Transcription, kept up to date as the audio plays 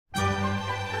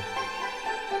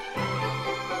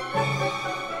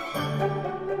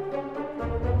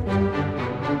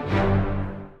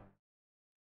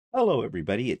Hello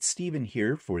everybody, it's Stephen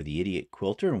here for the Idiot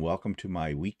Quilter and welcome to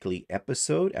my weekly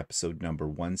episode number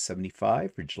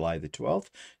 175 for July the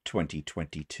 12th,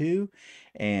 2022.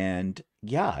 And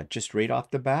yeah, just right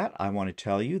off the bat, I want to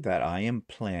tell you that I am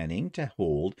planning to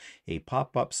hold a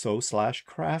pop-up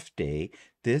sew/craft day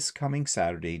this coming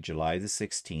Saturday, July the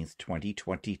 16th,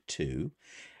 2022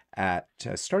 at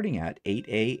starting at 8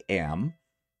 a.m.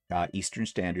 Eastern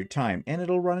Standard Time, and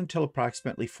it'll run until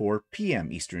approximately 4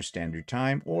 p.m. Eastern Standard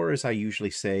Time, or as I usually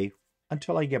say,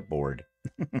 until I get bored.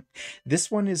 This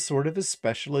one is sort of a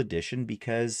special edition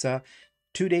because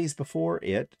 2 days before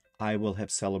it, I will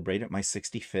have celebrated my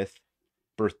 65th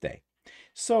birthday.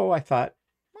 So I thought,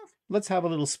 well, let's have a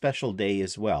little special day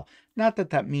as well. Not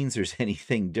that that means there's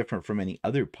anything different from any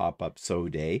other pop-up sew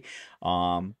day.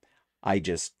 I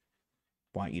just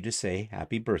want you to say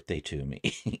happy birthday to me.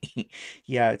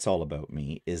 Yeah, it's all about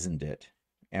me, isn't it?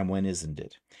 And when isn't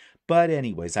it? But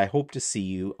anyways, I hope to see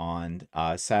you on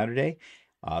Saturday.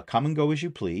 Come and go as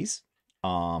you please.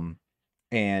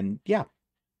 And yeah,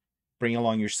 bring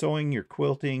along your sewing, your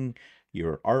quilting,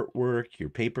 your artwork, your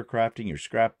paper crafting, your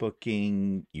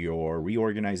scrapbooking, your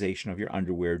reorganization of your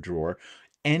underwear drawer,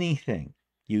 anything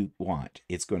you want.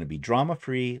 It's going to be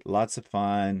drama-free, lots of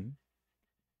fun,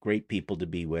 great people to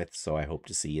be with, so I hope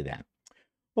to see you then.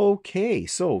 Okay,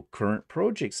 so current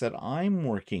projects that I'm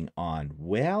working on.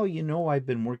 Well, you know, I've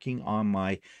been working on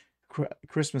my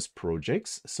Christmas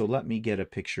projects, so let me get a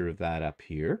picture of that up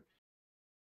here.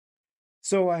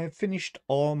 So I have finished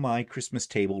all my Christmas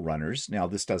table runners. Now,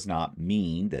 this does not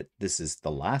mean that this is the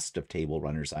last of table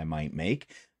runners I might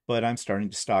make, but I'm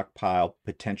starting to stockpile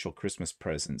potential Christmas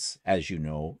presents, as you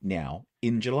know, now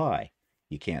in July.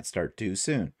 You can't start too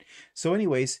soon. So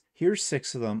anyways, here's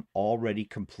 6 of them already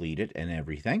completed and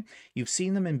everything. You've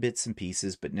seen them in bits and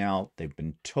pieces, but now they've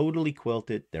been totally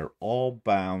quilted. They're all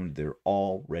bound. They're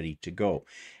all ready to go.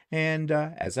 And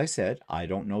as I said, I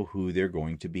don't know who they're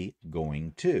going to be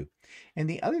going to. And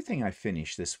the other thing I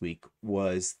finished this week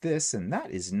was this, and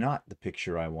that is not the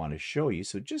picture I want to show you.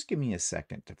 So just give me a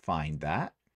second to find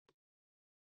that.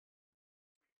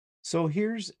 So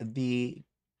here's the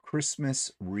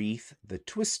Christmas wreath, the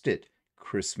twisted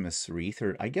Christmas wreath,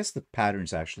 or I guess the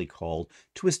pattern's actually called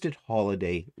Twisted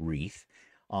Holiday Wreath,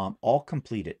 all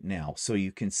completed now. So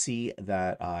you can see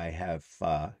that I have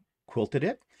quilted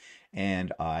it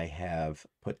and I have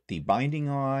put the binding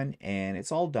on and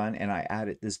it's all done, and I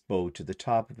added this bow to the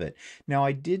top of it. Now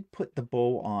I did put the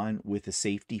bow on with a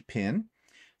safety pin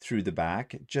through the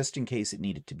back just in case it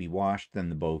needed to be washed, then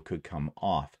the bow could come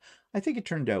off. I think it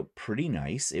turned out pretty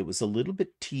nice. It was a little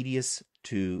bit tedious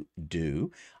to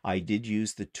do. I did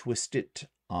use the twisted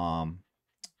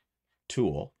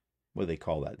tool. What do they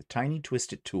call that? The tiny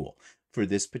twisted tool for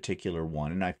this particular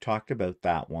one. And I've talked about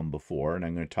that one before, and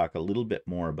I'm going to talk a little bit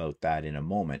more about that in a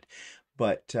moment.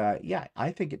 But yeah,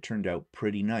 I think it turned out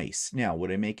pretty nice. Now,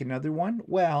 would I make another one?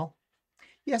 Well,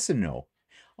 yes and no.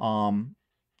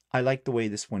 I like the way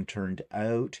this one turned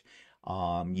out.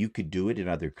 You could do it in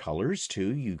other colors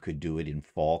too. You could do it in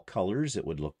fall colors. It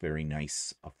would look very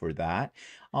nice for that.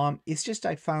 It's just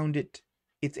I found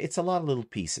it's a lot of little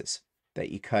pieces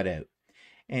that you cut out,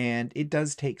 and it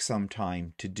does take some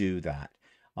time to do that.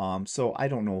 So I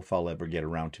don't know if I'll ever get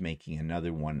around to making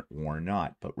another one or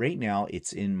not. But right now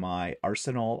it's in my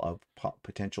arsenal of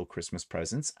potential Christmas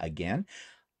presents. Again,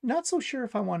 not so sure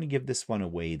if I want to give this one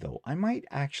away though. I might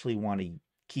actually want to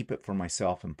keep it for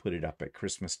myself and put it up at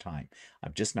Christmas time.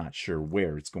 I'm just not sure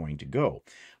where it's going to go,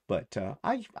 but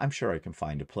I'm sure I can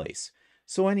find a place.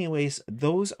 So anyways,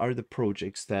 those are the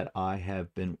projects that I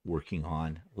have been working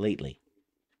on lately.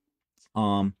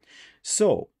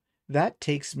 So that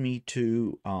takes me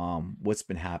to what's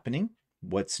been happening.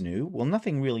 What's new? Well,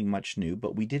 nothing really much new,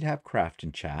 but we did have Craft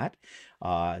and Chat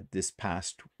this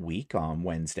past week on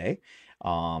Wednesday.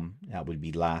 That would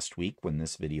be last week when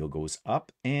this video goes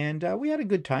up. And we had a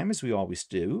good time, as we always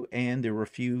do. And there were a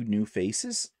few new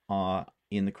faces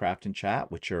in the Craft and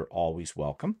Chat, which are always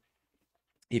welcome.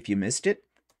 If you missed it,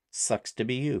 sucks to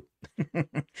be you.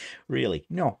 Really.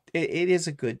 No, it is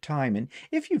a good time. And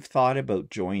if you've thought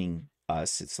about joining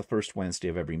us, it's the first Wednesday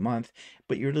of every month,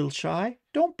 but you're a little shy,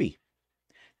 don't be.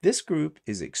 This group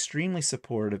is extremely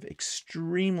supportive,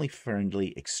 extremely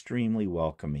friendly, extremely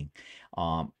welcoming.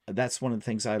 That's one of the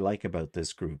things I like about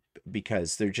this group,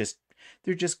 because they're just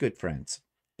good friends.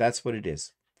 That's what it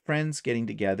is. Friends getting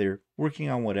together, working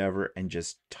on whatever, and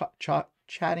just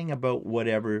chatting about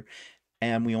whatever.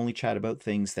 And we only chat about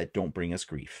things that don't bring us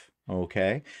grief.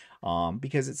 Okay?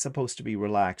 Because it's supposed to be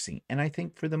relaxing. And I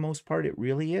think for the most part, it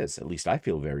really is. At least I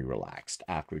feel very relaxed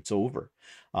after it's over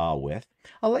with.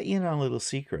 I'll let you in on a little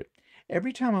secret.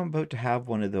 every time I'm about to have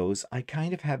one of those, I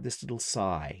kind of have this little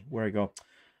sigh where I go,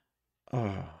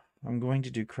 oh, I'm going to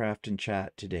do craft and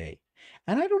chat today.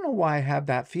 And I don't know why I have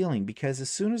that feeling, because as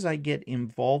soon as I get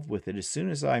involved with it, as soon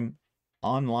as I'm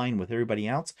online with everybody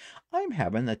else, I'm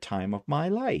having the time of my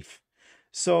life.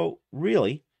 So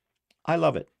really, I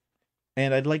love it.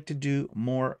 And I'd like to do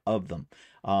more of them.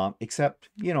 Except,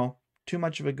 too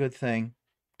much of a good thing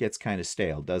gets kind of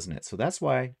stale, doesn't it? So that's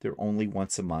why they're only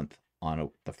once a month on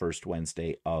the first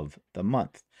Wednesday of the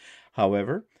month.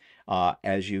 However,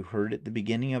 as you heard at the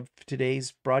beginning of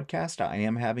today's broadcast, I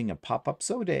am having a pop-up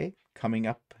sew day coming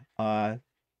up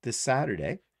this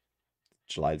Saturday,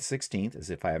 July the 16th, as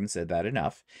if I haven't said that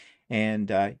enough. And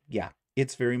yeah,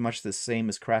 it's very much the same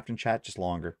as Craft and Chat, just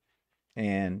longer.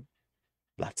 And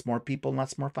lots more people,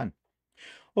 lots more fun.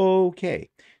 Okay,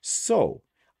 so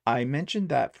I mentioned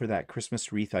that for that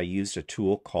Christmas wreath, I used a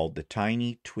tool called the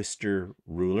Tiny Twister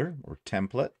Ruler or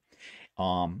template.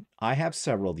 I have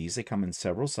several of these. They come in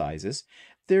several sizes.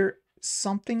 They're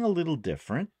something a little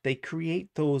different. They create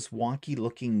those wonky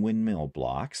looking windmill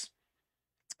blocks.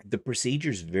 The procedure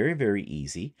is very, very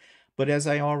easy. But as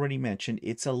I already mentioned,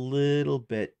 it's a little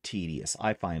bit tedious.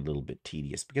 I find a little bit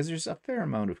tedious because there's a fair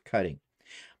amount of cutting.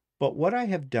 But what I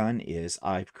have done is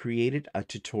I've created a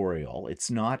tutorial.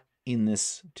 It's not in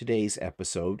today's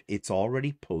episode. It's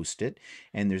already posted,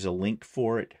 and there's a link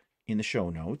for it in the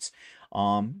show notes,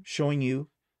 showing you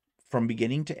from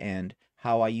beginning to end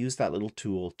how I use that little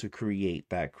tool to create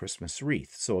that Christmas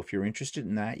wreath. So if you're interested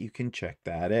in that, you can check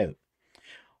that out.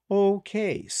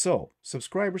 Okay, so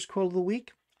subscribers quote of the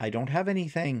week. I don't have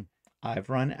anything. I've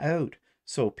run out.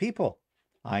 So people,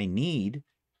 I need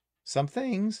some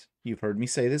things. You've heard me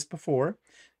say this before.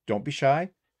 Don't be shy.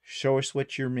 Show us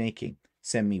what you're making.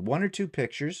 Send me 1 or 2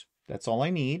 pictures. That's all I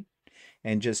need.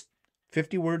 And just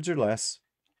 50 words or less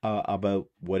about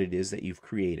what it is that you've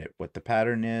created, what the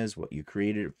pattern is, what you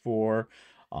created it for,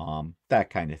 that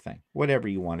kind of thing. Whatever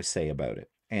you want to say about it.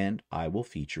 And I will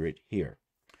feature it here.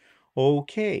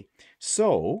 Okay,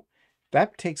 so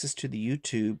that takes us to the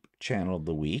YouTube channel of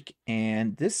the week.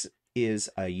 And this is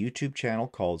a YouTube channel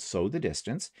called Sew the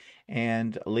Distance.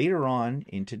 And later on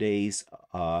in today's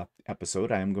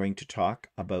episode, I am going to talk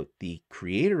about the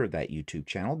creator of that YouTube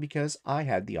channel, because I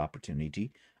had the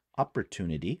opportunity,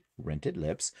 rented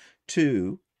lips,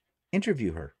 to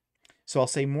interview her. So I'll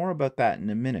say more about that in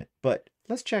a minute, but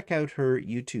let's check out her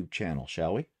YouTube channel,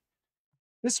 shall we?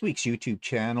 This week's YouTube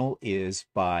channel is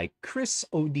by Kris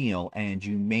O'Neill, and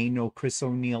you may know Kris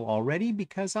O'Neill already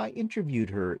because I interviewed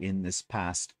her in this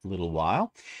past little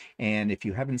while. And if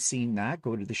you haven't seen that,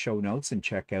 go to the show notes and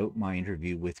check out my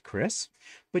interview with Kris.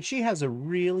 But she has a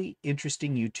really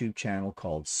interesting YouTube channel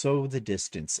called Sew the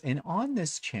Distance. And on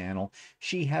this channel,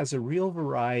 she has a real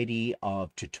variety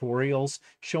of tutorials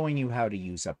showing you how to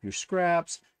use up your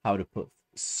scraps, how to put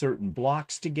certain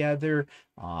blocks together,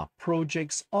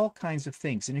 projects, all kinds of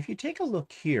things. And if you take a look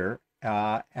here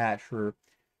at her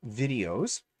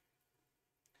videos,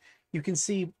 you can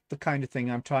see the kind of thing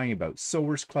I'm talking about.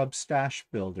 Sewers Club Stash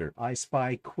Builder, I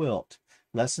Spy Quilt,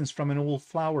 Lessons from an Old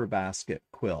Flower Basket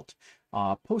Quilt,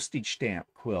 Postage Stamp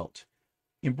Quilt,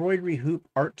 Embroidery Hoop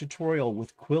Art Tutorial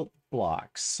with Quilt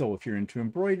Blocks. So if you're into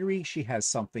embroidery, she has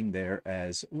something there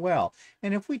as well.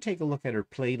 And if we take a look at her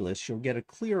playlist, you'll get a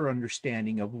clearer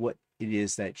understanding of what it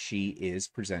is that she is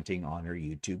presenting on her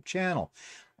YouTube channel.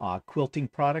 Quilting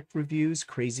product reviews,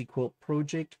 crazy quilt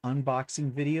project,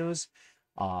 unboxing videos,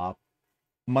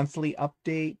 monthly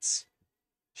updates.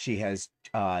 She has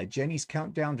Jenny's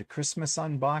Countdown to Christmas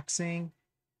unboxing,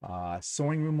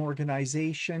 sewing room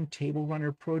organization, table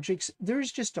runner projects.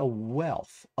 There's just a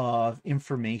wealth of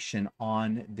information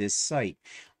on this site.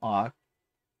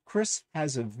 Kris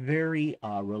has a very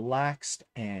relaxed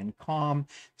and calm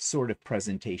sort of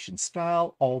presentation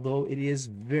style, although it is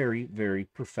very, very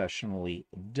professionally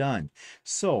done.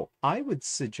 So I would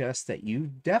suggest that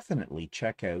you definitely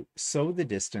check out Sew the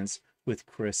Distance with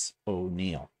Kris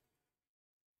O'Neill.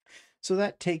 So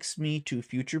that takes me to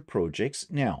future projects.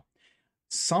 Now,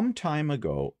 some time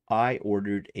ago, I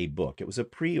ordered a book. It was a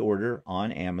pre-order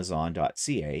on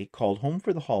Amazon.ca called Home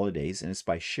for the Holidays, and it's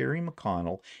by Sherry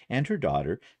McConnell and her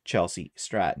daughter, Chelsea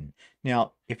Stratton.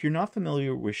 Now, if you're not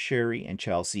familiar with Sherry and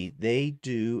Chelsea, they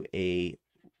do a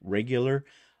regular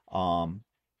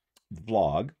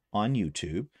vlog on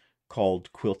YouTube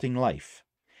called Quilting Life.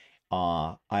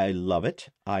 I love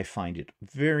it. I find it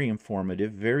very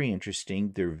informative, very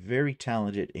interesting. They're very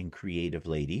talented and creative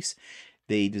ladies.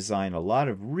 They design a lot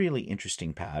of really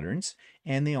interesting patterns,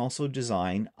 and they also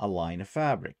design a line of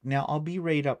fabric. Now, I'll be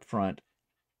right up front.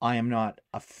 I am not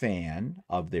a fan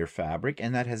of their fabric,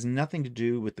 and that has nothing to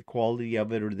do with the quality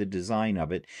of it or the design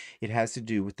of it. It has to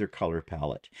do with their color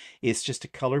palette. It's just a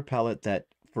color palette that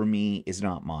for me is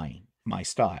not my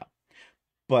style.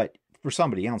 But for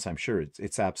somebody else, I'm sure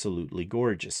it's absolutely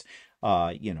gorgeous.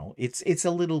 You know, it's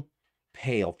a little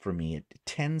pale for me. It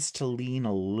tends to lean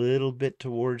a little bit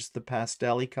towards the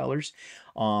pastel colors.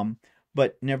 Um,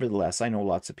 but nevertheless, I know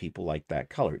lots of people like that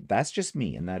color. That's just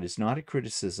me, and that is not a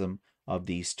criticism of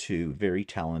these two very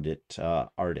talented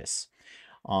artists.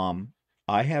 Um,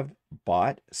 I have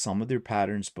bought some of their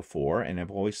patterns before, and I've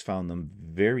always found them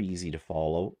very easy to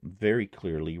follow, very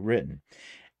clearly written.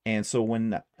 And so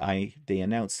when they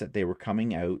announced that they were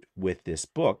coming out with this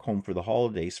book, Home for the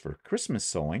Holidays for Christmas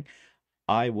Sewing,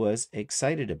 I was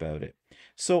excited about it.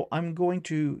 So I'm going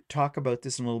to talk about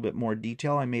this in a little bit more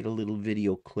detail. I made a little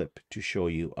video clip to show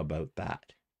you about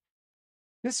that.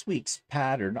 This week's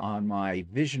pattern on my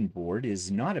vision board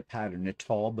is not a pattern at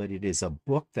all, but it is a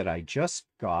book that I just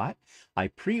got. I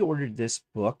pre-ordered this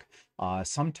book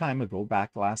some time ago,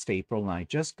 back last April, and I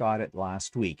just got it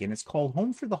last week. And it's called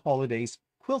Home for the Holidays,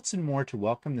 Quilts and More to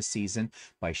Welcome the Season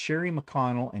by Sherry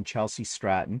McConnell and Chelsea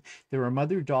Stratton. They're a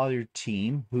mother-daughter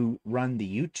team who run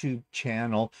the YouTube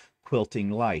channel Quilting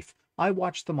Life. I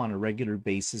watch them on a regular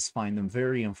basis, find them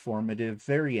very informative,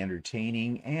 very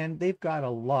entertaining, and they've got a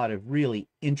lot of really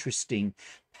interesting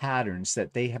patterns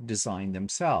that they have designed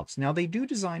themselves. Now, they do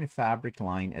design a fabric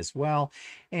line as well,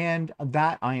 and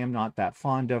that I am not that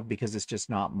fond of because it's just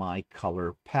not my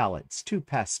color palette. It's too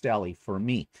pastel-y for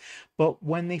me. But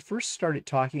when they first started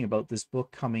talking about this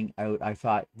book coming out, I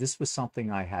thought this was something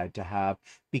I had to have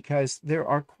because there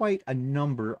are quite a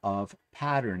number of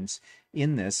patterns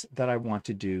in this that I want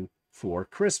to do for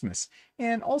Christmas.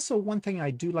 And also one thing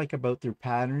I do like about their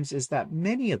patterns is that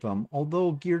many of them,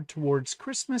 although geared towards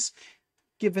Christmas,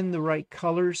 given the right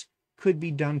colors, could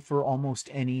be done for almost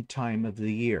any time of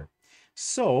the year.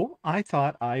 So I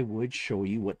thought I would show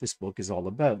you what this book is all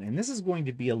about. And this is going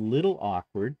to be a little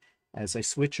awkward as I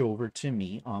switch over to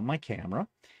me on my camera.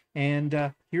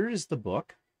 And here is the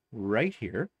book right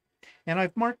here. And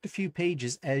I've marked a few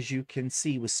pages, as you can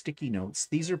see, with sticky notes.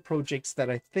 These are projects that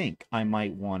I think I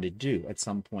might want to do at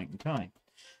some point in time.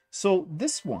 So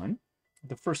this one,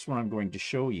 the first one I'm going to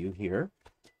show you here,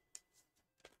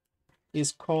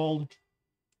 is called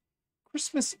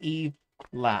Christmas Eve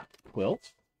Lap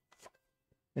Quilt.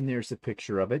 And there's a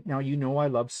picture of it. Now, you know I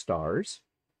love stars.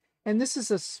 And this is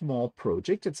a small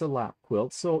project. It's a lap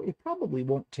quilt, so it probably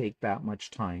won't take that much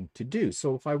time to do.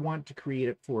 So if I want to create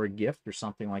it for a gift or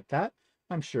something like that,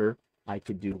 I'm sure I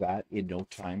could do that in no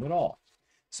time at all.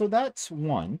 So that's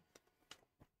one.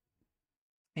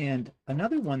 And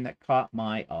another one that caught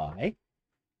my eye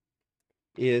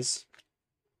is,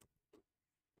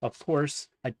 of course,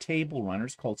 a table runner.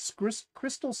 It's called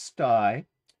Crystal Sky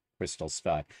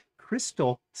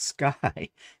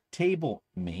Table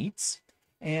Mates.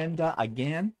 And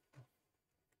again,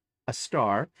 a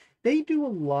star. They do a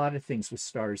lot of things with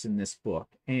stars in this book.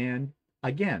 And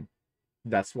again,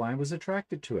 that's why I was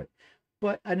attracted to it.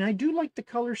 And I do like the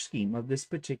color scheme of this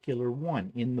particular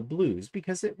one in the blues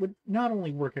because it would not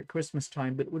only work at Christmas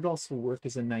time, but it would also work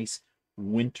as a nice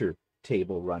winter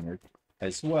table runner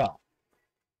as well.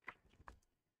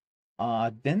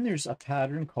 Then there's a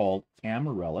pattern called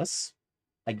Amaryllis.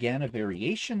 Again, a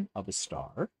variation of a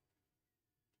star.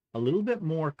 A little bit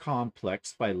more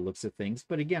complex by the looks of things,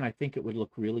 but again, I think it would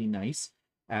look really nice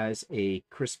as a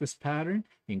Christmas pattern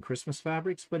in Christmas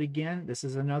fabrics. But again, this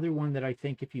is another one that I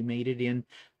think if you made it in,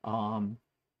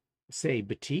 say,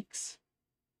 batiks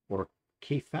or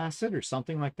Cape Facet or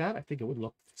something like that, I think it would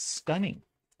look stunning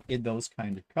in those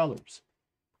kind of colors.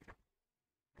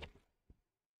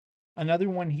 Another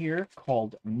one here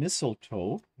called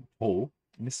Mistletoe.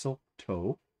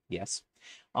 Mistletoe, yes.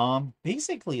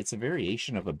 Basically, it's a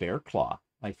variation of a bear claw,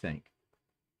 I think.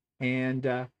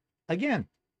 And again,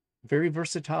 very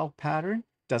versatile pattern.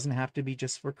 Doesn't have to be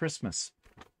just for Christmas.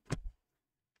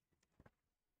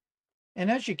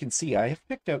 And as you can see, I have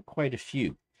picked out quite a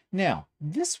few. Now,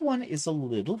 this one is a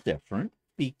little different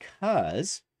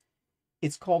because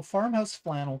it's called Farmhouse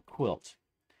Flannel Quilt.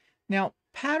 Now,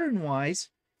 pattern-wise,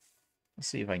 let's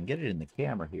see if I can get it in the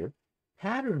camera here.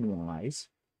 Pattern-wise,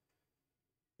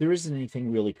 there isn't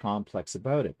anything really complex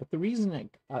about it. But the reason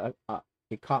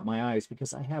it caught my eye is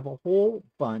because I have a whole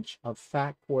bunch of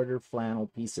fat quarter flannel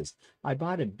pieces. I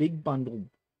bought a big bundle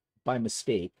by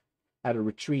mistake at a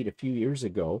retreat a few years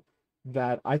ago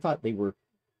that I thought they were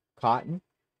cotton.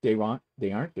 They aren't.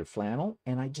 They're flannel.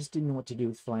 And I just didn't know what to do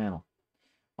with flannel.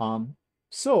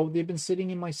 So they've been sitting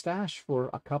in my stash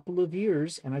for a couple of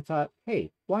years. And I thought,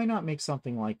 hey, why not make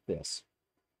something like this?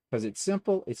 because it's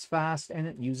simple, it's fast, and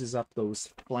it uses up those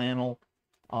flannel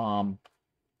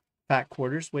fat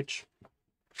quarters, which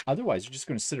otherwise you're just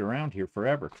going to sit around here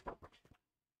forever.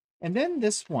 And then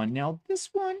this one. Now, this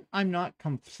one I'm not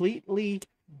completely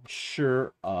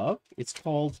sure of. It's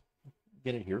called,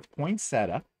 get it here,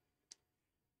 poinsettia.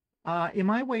 In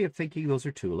my way of thinking, those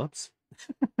are tulips.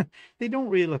 They don't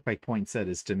really look like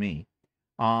poinsettias to me.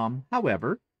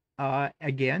 However,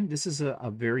 again, this is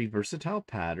a very versatile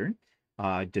pattern.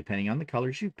 Depending on the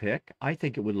colors you pick, I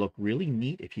think it would look really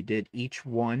neat if you did each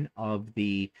one of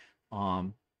the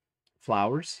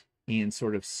flowers in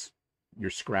sort of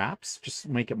your scraps. Just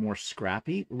make it more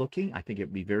scrappy looking. I think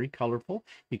it'd be very colorful.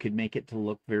 You could make it to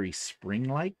look very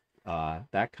spring-like,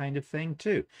 that kind of thing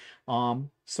too.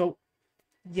 So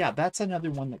yeah, that's another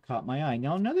one that caught my eye.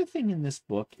 Now, another thing in this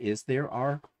book is there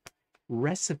are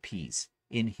recipes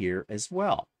in here as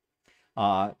well.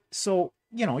 So,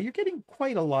 you know, you're getting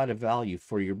quite a lot of value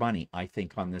for your money, I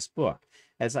think, on this book.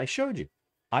 As I showed you,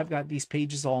 I've got these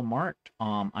pages all marked.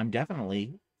 I'm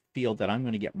definitely feel that I'm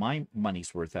going to get my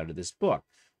money's worth out of this book.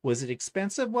 Was it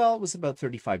expensive? Well, it was about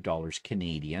 $35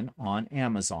 Canadian on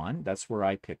Amazon. That's where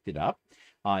I picked it up.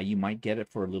 You might get it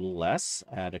for a little less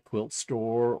at a quilt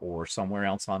store or somewhere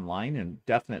else online. And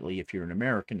definitely, if you're an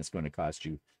American, it's going to cost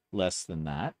you less than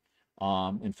that.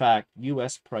 In fact,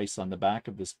 US price on the back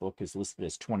of this book is listed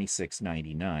as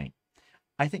 $26.99.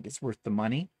 I think it's worth the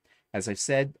money. As I've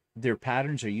said, their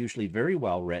patterns are usually very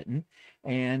well written.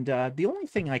 And the only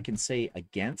thing I can say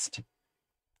against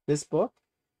this book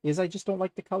is I just don't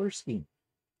like the color scheme.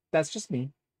 That's just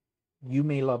me. You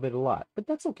may love it a lot, but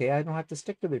that's okay. I don't have to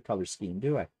stick to their color scheme,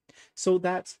 do I? So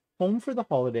that's Home for the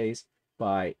Holidays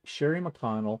by Sherry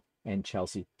McConnell and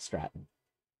Chelsea Stratton.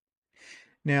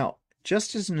 Now,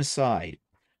 just as an aside,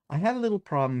 I had a little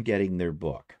problem getting their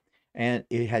book, and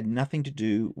it had nothing to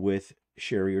do with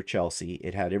Sherry or Chelsea.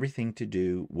 It had everything to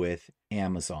do with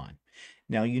Amazon.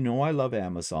 Now, you know I love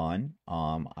Amazon.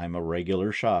 I'm a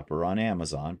regular shopper on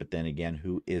Amazon, but then again,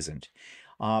 who isn't?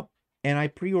 And I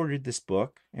pre-ordered this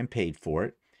book and paid for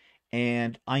it,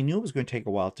 and I knew it was going to take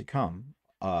a while to come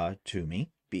to me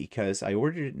because I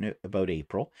ordered it in about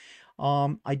April.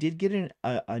 I did get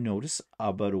a notice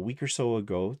about a week or so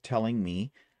ago telling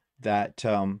me that,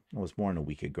 it was more than a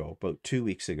week ago, about 2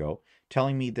 weeks ago,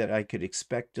 telling me that I could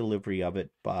expect delivery of it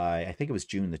by, I think it was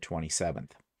June the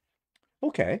 27th.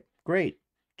 Okay, great.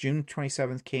 June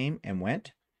 27th came and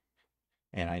went,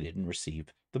 and I didn't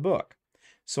receive the book.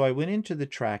 So I went into the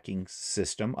tracking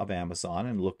system of Amazon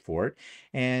and looked for it,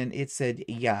 and it said,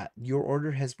 yeah, your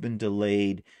order has been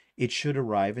delayed. It should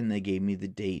arrive, and they gave me the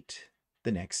date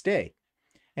the next day.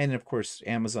 And of course,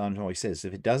 Amazon always says,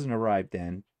 if it doesn't arrive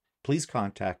then, please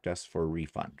contact us for a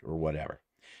refund or whatever.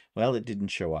 Well, it didn't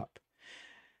show up.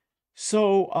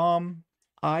 So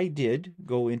I did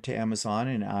go into Amazon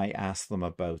and I asked them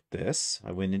about this.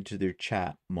 I went into their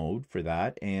chat mode for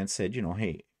that and said, you know,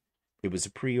 hey, it was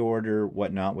a pre-order,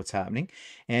 whatnot, what's happening?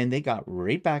 And they got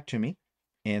right back to me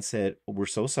and said, we're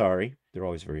so sorry. They're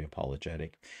always very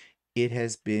apologetic. It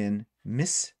has been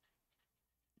misdirected.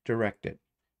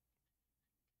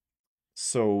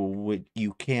 So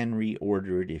you can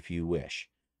reorder it if you wish.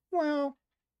 Well,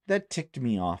 that ticked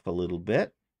me off a little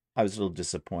bit. I was a little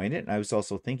disappointed. And I was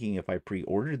also thinking, if I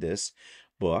pre-order this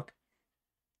book,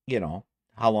 you know,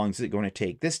 how long is it going to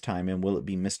take this time, and will it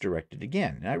be misdirected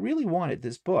again? And I really wanted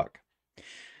this book.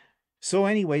 So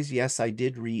anyways, yes, I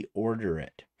did reorder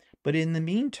it. But in the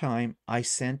meantime, I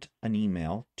sent an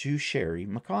email to Sherry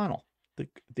McConnell,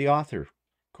 the author,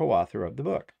 co-author of the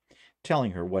book,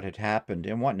 telling her what had happened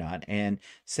and whatnot, and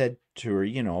said to her,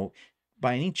 you know,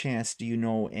 by any chance, do you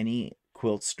know any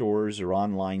quilt stores or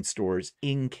online stores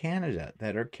in Canada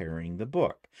that are carrying the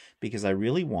book? Because I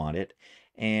really want it,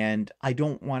 and I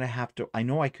don't want to have to, I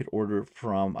know I could order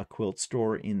from a quilt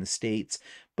store in the States,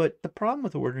 but the problem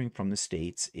with ordering from the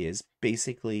States is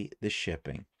basically the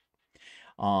shipping.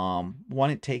 One,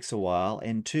 it takes a while,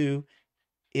 and two,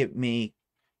 it may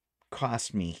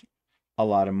cost me a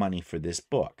lot of money for this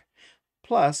book.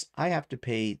 Plus, I have to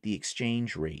pay the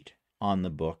exchange rate on the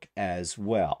book as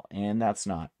well, and that's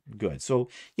not good. So,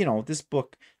 you know, this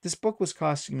book was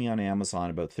costing me on Amazon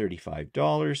about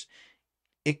 $35.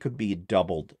 It could be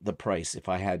doubled the price if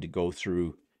I had to go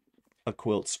through a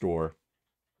quilt store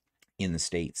in the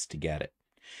States to get it.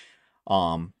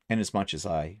 And as much as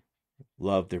I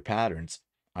love their patterns,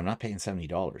 I'm not paying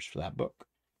 $70 for that book.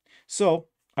 So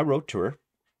I wrote to her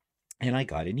and I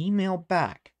got an email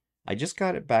back. I just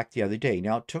got it back the other day.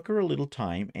 Now, it took her a little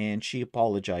time and she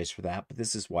apologized for that, but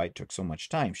this is why it took so much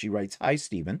time. She writes, "Hi,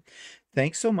 Stephen.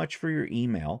 Thanks so much for your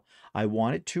email. I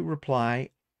wanted to reply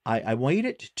I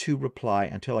waited to reply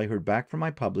until I heard back from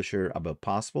my publisher about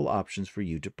possible options for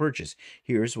you to purchase.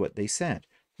 Here's what they sent.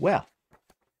 Well,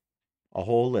 a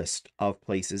whole list of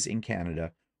places in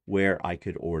Canada where I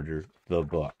could order the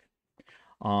book.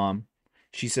 Um,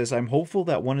 she says, I'm hopeful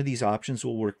that one of these options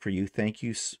will work for you. Thank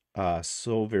you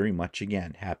so very much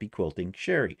again. Happy quilting,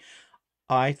 Sherry.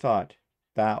 I thought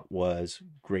that was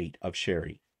great of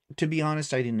Sherry. To be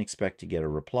honest, I didn't expect to get a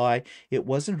reply. It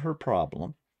wasn't her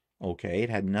problem. Okay, it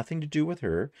had nothing to do with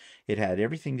her. It had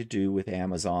everything to do with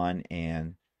Amazon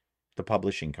and the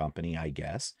publishing company, I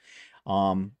guess.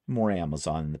 More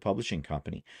Amazon than the publishing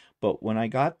company. But when I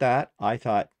got that, I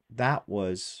thought that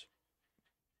was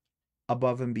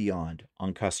above and beyond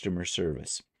on customer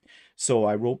service. So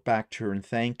I wrote back to her and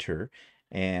thanked her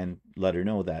and let her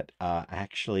know that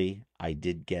actually I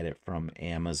did get it from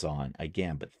Amazon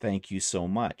again, but thank you so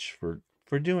much for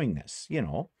doing this,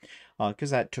 because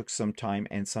that took some time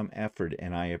and some effort,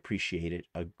 and I appreciate it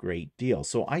a great deal.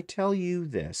 So I tell you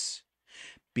this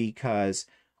because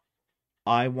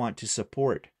I want to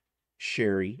support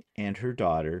Sherry and her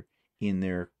daughter in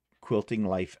their quilting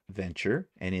life venture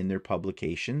and in their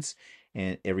publications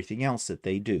and everything else that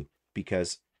they do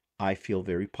because I feel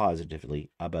very positively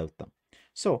about them.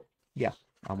 So, yeah,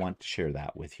 I want to share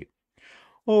that with you.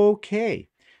 Okay,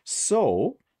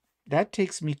 so that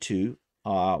takes me to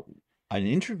an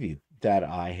interview that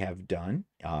I have done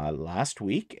last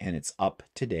week, and it's up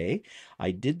today.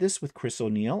 I did this with Kris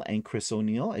O'Neill, and Kris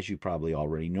O'Neill, as you probably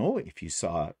already know, if you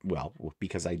saw, well,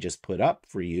 because I just put up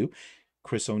for you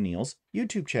Kris O'Neill's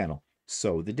YouTube channel,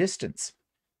 Sew the Distance.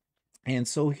 And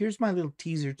so here's my little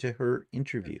teaser to her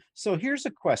interview. So here's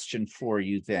a question for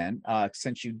you then,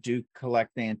 since you do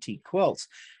collect antique quilts.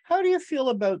 How do you feel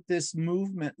about this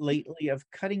movement lately of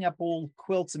cutting up old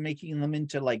quilts and making them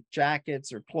into like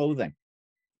jackets or clothing?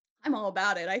 I'm all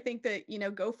about it. I think that,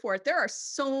 go for it. There are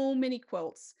so many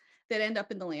quilts that end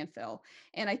up in the landfill.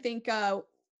 And I think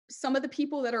some of the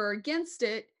people that are against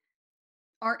it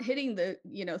aren't hitting the,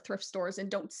 thrift stores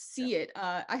and don't Yeah. see it.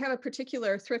 I have a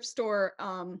particular thrift store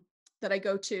that I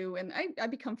go to, and I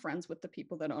become friends with the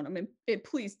people that own them. And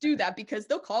please do that because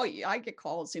they'll call you. I get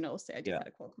calls, say I just Yeah. had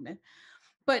a quilt come in.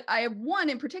 But I have one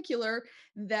in particular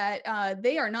that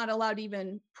they are not allowed to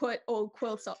even put old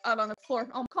quilts out on the floor.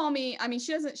 Call me. I mean,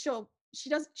 she's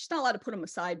not allowed to put them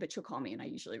aside, but she'll call me and I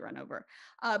usually run over.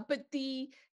 But the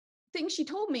thing she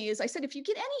told me is I said, if you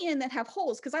get any in that have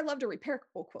holes, because I love to repair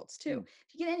old quilts too. Mm.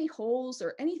 If you get any holes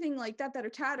or anything like that are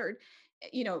tattered,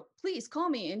 please call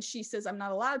me. And she says, I'm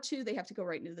not allowed to. They have to go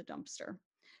right into the dumpster. Oh,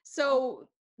 So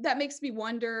that makes me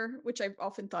wonder, which I've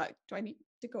often thought, do I need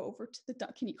to go over to the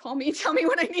dump? Can you call me and tell me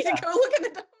when I need to yeah. go look in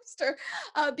the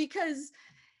dumpster? Because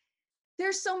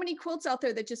there's so many quilts out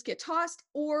there that just get tossed,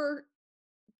 or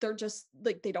they're just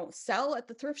like they don't sell at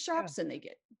the thrift Yeah. shops and they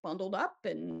get bundled up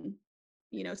and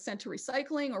sent to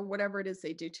recycling or whatever it is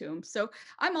they do to them. So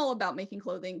I'm all about making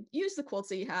clothing. Use the quilts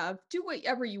that you have. Do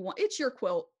whatever you want. It's your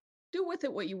quilt. Do with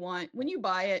it what you want. When you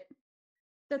buy it,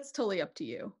 that's totally up to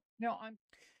you.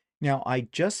 Now, I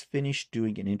just finished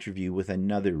doing an interview with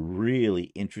another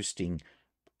really interesting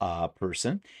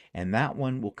person, and that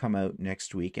one will come out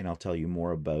next week, and I'll tell you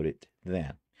more about it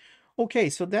then. Okay,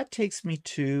 so that takes me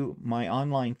to my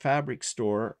online fabric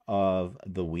store of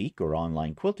the week or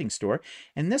online quilting store.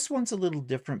 And this one's a little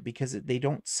different because they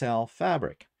don't sell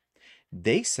fabric.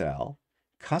 They sell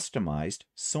customized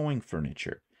sewing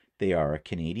furniture. They are a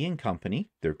Canadian company.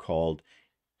 They're called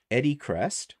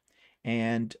Eddycrest.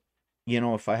 And,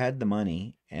 if I had the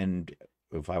money and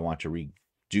if I want to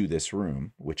redo this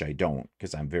room, which I don't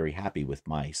because I'm very happy with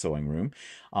my sewing room,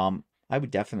 I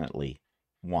would definitely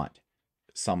want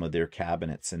some of their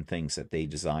cabinets and things that they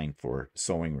design for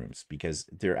sewing rooms because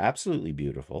they're absolutely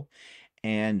beautiful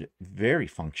and very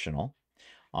functional.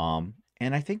 And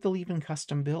I think they'll even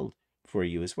custom build for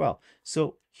you as well.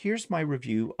 So here's my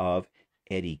review of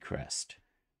Eddycrest.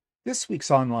 This week's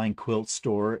online quilt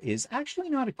store is actually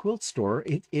not a quilt store.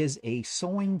 It is a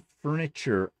sewing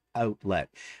furniture outlet.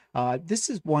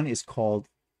 This one is called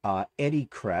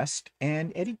Eddycrest,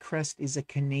 and Eddycrest is a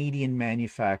Canadian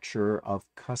manufacturer of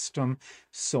custom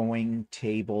sewing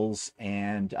tables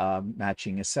and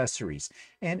matching accessories.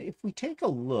 And if we take a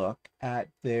look at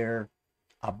their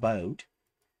about,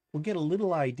 we'll get a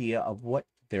little idea of what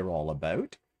they're all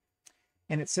about.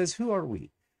 And it says, who are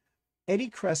we?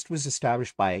 Eddycrest was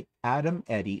established by Adam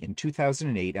Eddy in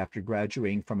 2008 after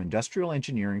graduating from industrial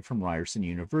engineering from Ryerson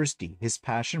University. His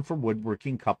passion for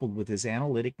woodworking, coupled with his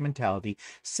analytic mentality,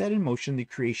 set in motion the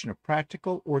creation of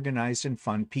practical, organized, and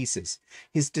fun pieces.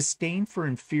 His disdain for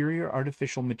inferior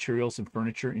artificial materials and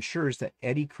furniture ensures that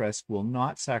Eddycrest will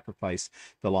not sacrifice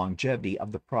the longevity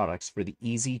of the products for the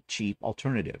easy, cheap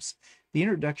alternatives. The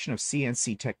introduction of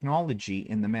CNC technology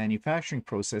in the manufacturing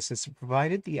process has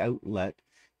provided the outlet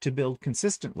to build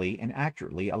consistently and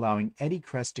accurately, allowing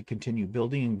Eddycrest to continue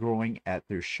building and growing at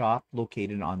their shop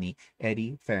located on the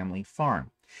Eddy family farm.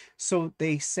 So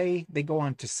they go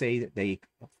on to say that they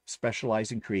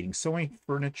specialize in creating sewing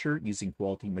furniture using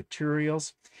quality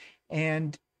materials.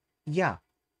 And yeah,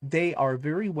 they are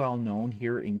very well known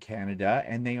here in Canada,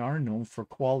 and they are known for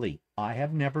quality. I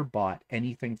have never bought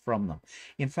anything from them.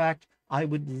 In fact, I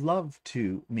would love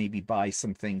to maybe buy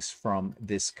some things from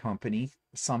this company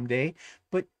someday,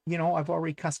 but I've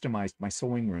already customized my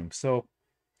sewing room. So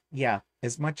yeah,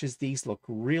 as much as these look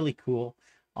really cool,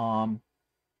 um,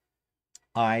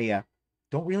 I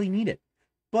don't really need it.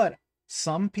 But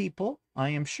some people, I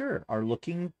am sure, are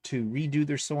looking to redo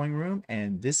their sewing room,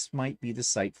 and this might be the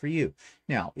site for you.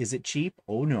 Now, is it cheap?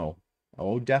 Oh, no.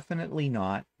 Oh, definitely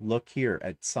not. Look here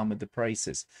at some of the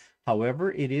prices. However,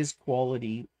 it is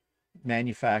quality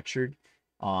manufactured,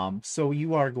 so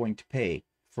you are going to pay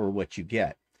for what you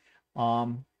get.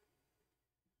 Um,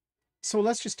 so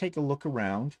let's just take a look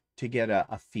around to get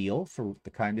a feel for the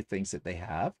kind of things that they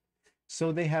have.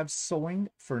 So they have sewing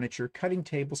furniture, cutting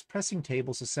tables, pressing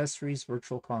tables, accessories,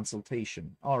 virtual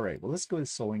consultation. All right, well, let's go to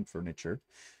sewing furniture.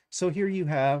 So here you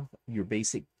have your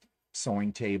basic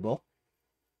sewing table.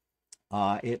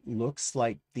 It looks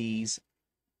like these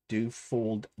do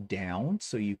fold down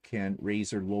so you can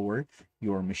raise or lower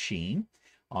your machine.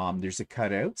 There's a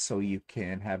cutout so you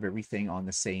can have everything on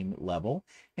the same level.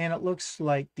 And it looks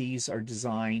like these are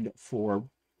designed for,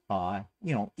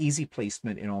 easy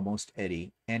placement in almost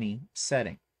any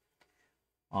setting.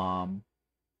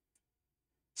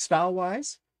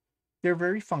 Style-wise, they're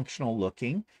very functional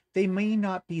looking. They may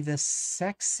not be the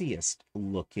sexiest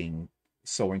looking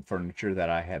sewing furniture that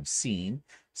I have seen,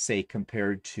 say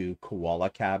compared to koala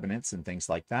cabinets and things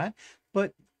like that.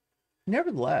 But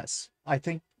nevertheless, I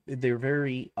think they're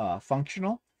very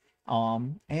functional.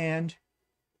 And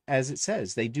as it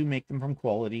says, they do make them from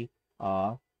quality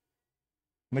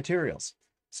materials.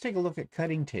 Let's take a look at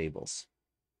cutting tables.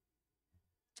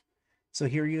 So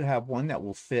here you have one that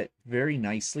will fit very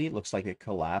nicely. It looks like it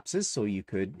collapses. So you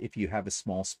could, if you have a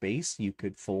small space, you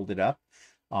could fold it up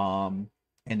and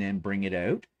then bring it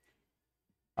out.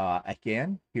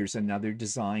 Again, here's another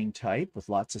design type with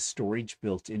lots of storage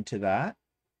built into that.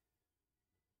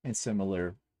 And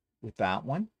similar with that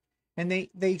one. And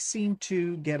they seem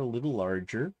to get a little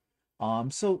larger.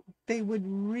 So they would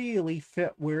really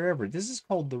fit wherever. This is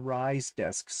called the Rise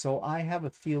desk. So I have a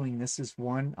feeling this is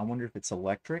one. I wonder if it's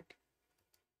electric.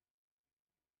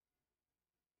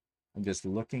 I'm just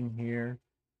looking here,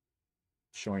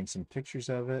 showing some pictures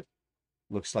of it.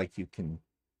 Looks like you can,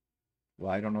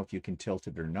 well, I don't know if you can tilt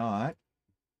it or not.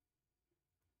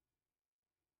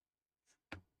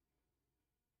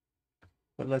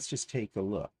 But let's just take a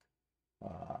look.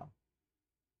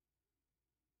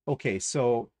 Okay,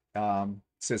 so it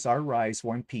says our Rise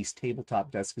one-piece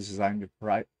tabletop desk is designed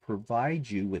to provide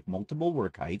you with multiple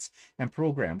work heights and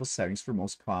programmable settings for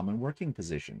most common working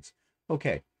positions.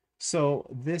 Okay, so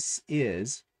this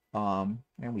is, and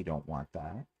we don't want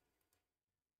that.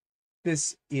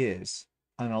 This is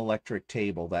an electric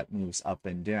table that moves up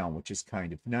and down, which is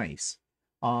kind of nice.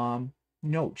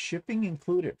 Note, shipping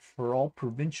included for all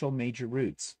provincial major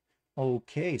routes.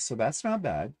 Okay, so that's not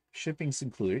bad. Shipping's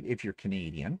included if you're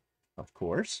Canadian, of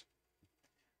course.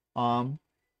 Let's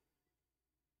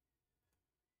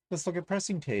look at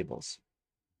pressing tables.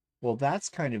 Well, that's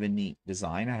kind of a neat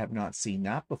design. I have not seen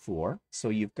that before. So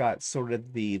you've got sort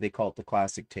of they call it the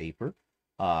classic taper.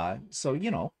 So,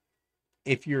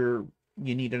 if you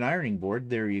need an ironing board,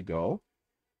 there you go.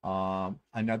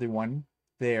 Another one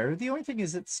there. The only thing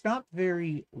is it's not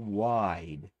very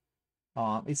wide.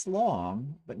 It's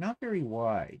long, but not very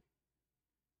wide.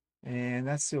 And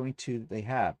that's the only two that they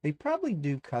have. They probably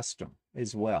do custom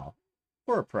as well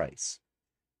for a price.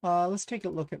 Let's take a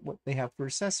look at what they have for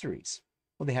accessories.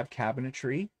 Well, they have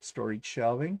cabinetry, storage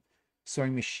shelving,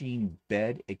 sewing machine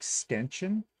bed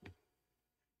extension.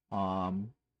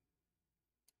 Bed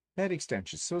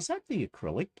extension. So is that the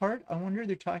acrylic part I wonder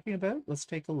they're talking about? Let's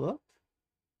take a look.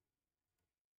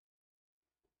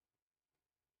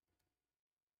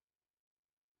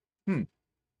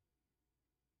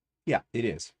 Yeah, it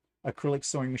is. Acrylic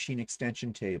sewing machine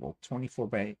extension table, 24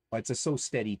 by, oh, it's a Sew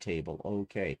Steady table.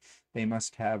 Okay, they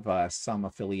must have some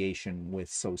affiliation with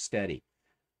Sew Steady.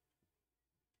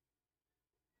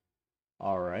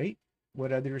 All right,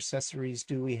 what other accessories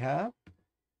do we have?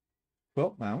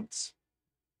 Quilt mounts,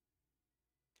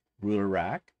 ruler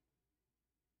rack.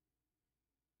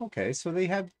 Okay, so they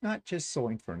have not just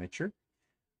sewing furniture.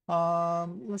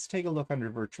 Let's take a look under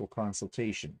virtual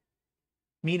consultation.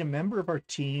 Meet a member of our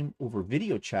team over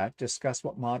video chat, discuss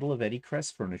what model of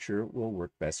Eddycrest furniture will work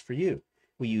best for you.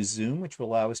 We use Zoom, which will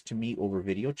allow us to meet over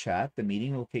video chat. The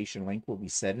meeting location link will be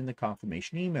set in the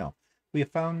confirmation email. We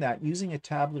have found that using a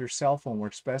tablet or cell phone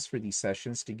works best for these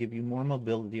sessions to give you more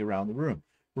mobility around the room.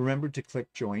 Remember to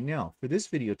click join now. For this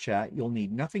video chat, you'll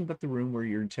need nothing but the room where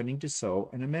you're intending to sew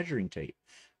and a measuring tape.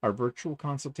 Our virtual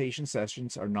consultation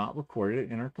sessions are not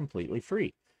recorded and are completely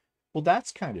free. Well,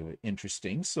 that's kind of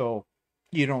interesting. So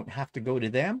you don't have to go to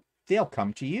them. They'll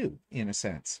come to you, in a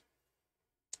sense.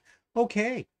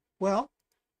 Okay, well,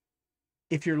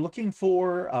 if you're looking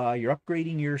for, you're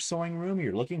upgrading your sewing room,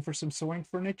 you're looking for some sewing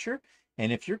furniture,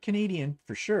 and if you're Canadian,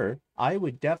 for sure, I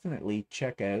would definitely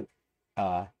check out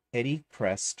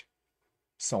Eddycrest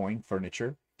Sewing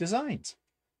Furniture Designs.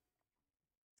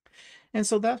 And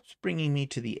so that's bringing me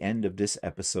to the end of this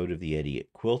episode of the Eddie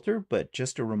at Quilter, but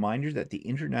just a reminder that the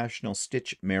International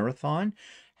Stitch Marathon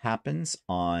happens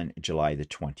on July the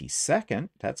 22nd.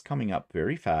 That's coming up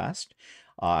very fast.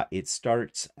 It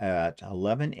starts at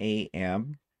 11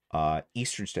 a.m.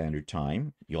 Eastern Standard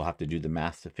Time. You'll have to do the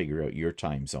math to figure out your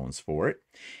time zones for it.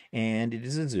 And it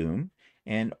is a Zoom,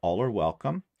 and all are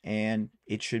welcome. And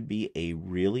it should be a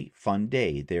really fun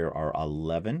day. There are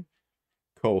 11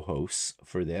 co-hosts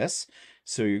for this,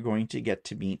 so you're going to get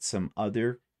to meet some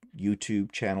other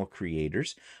YouTube channel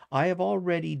creators. I have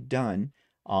already done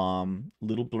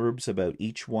little blurbs about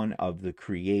each one of the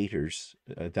creators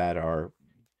that are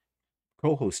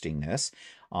co-hosting this,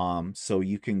 so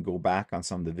you can go back on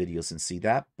some of the videos and see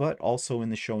that, but also in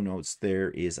the show notes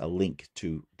there is a link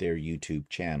to their YouTube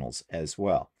channels as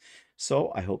well.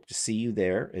 So I hope to see you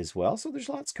there as well. So there's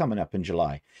lots coming up in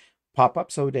July.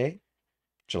 Pop-up Sew Day,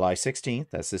 July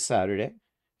 16th, that's this Saturday,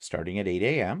 starting at 8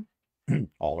 a.m.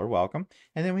 All are welcome.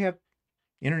 And then we have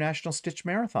International Stitch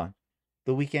Marathon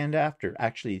the weekend after.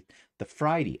 Actually, the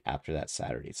Friday after that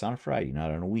Saturday. It's on a Friday, not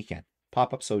on a weekend.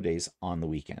 Pop-up Sew Days on the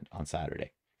weekend, on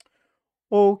Saturday.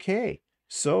 Okay,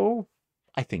 so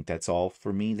I think that's all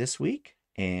for me this week.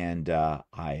 And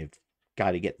I've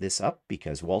got to get this up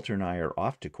because Walter and I are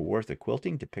off to Kawartha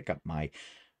Quilting to pick up my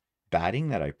batting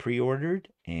that I pre-ordered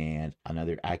and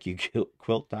another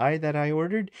AccuQuilt die that I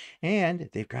ordered, and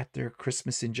they've got their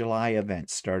Christmas in July event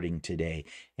starting today,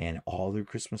 and all their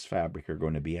Christmas fabric are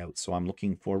going to be out, so I'm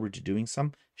looking forward to doing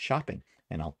some shopping,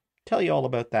 and I'll tell you all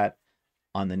about that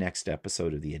on the next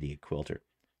episode of the Idiot Quilter.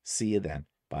 See you then.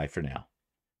 Bye for now.